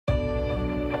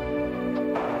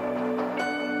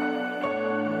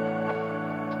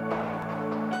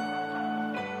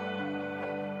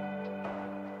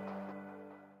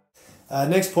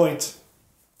Next point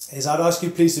is I'd ask you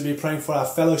please to be praying for our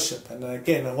fellowship. And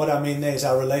again, what I mean there is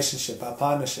our relationship, our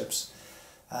partnerships.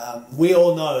 We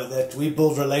all know that we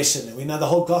build relation. We know the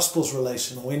whole gospel's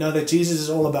relational. We know that Jesus is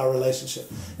all about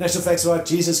relationship. In actual fact, right,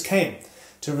 Jesus came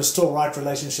to restore right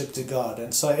relationship to God.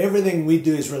 And so everything we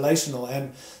do is relational.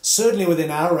 And certainly within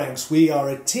our ranks, we are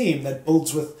a team that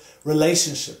builds with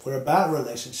relationship. We're about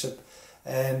relationship.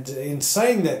 And in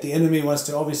saying that, the enemy wants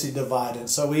to obviously divide. And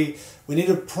so we need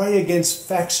to pray against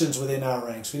factions within our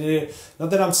ranks. We need to,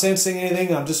 not that I'm sensing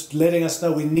anything, I'm just letting us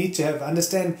know we need to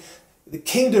understand the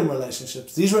kingdom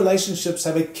relationships. These relationships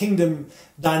have a kingdom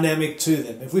dynamic to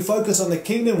them. If we focus on the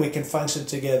kingdom, we can function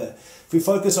together. If we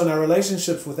focus on our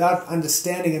relationships without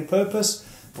understanding and purpose,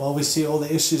 well, we see all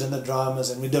the issues and the dramas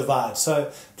and we divide.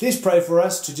 So please pray for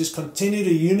us to just continue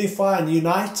to unify and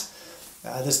unite.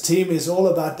 This team is all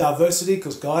about diversity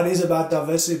because God is about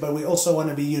diversity, but we also want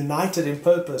to be united in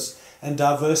purpose and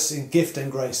diverse in gift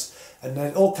and grace. And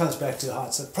that all comes back to the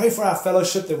heart. So pray for our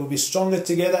fellowship that we'll be stronger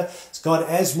together as God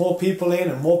adds more people in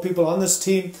and more people on this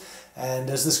team. And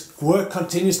as this work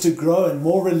continues to grow and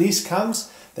more release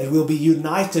comes, that we'll be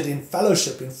united in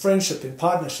fellowship, in friendship, in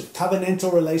partnership,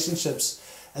 covenantal relationships,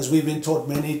 as we've been taught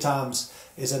many times,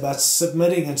 is about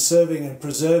submitting and serving and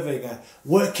preserving,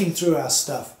 working through our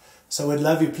stuff. So we'd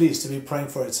love you, please, to be praying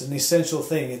for it. It's an essential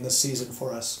thing in this season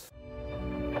for us.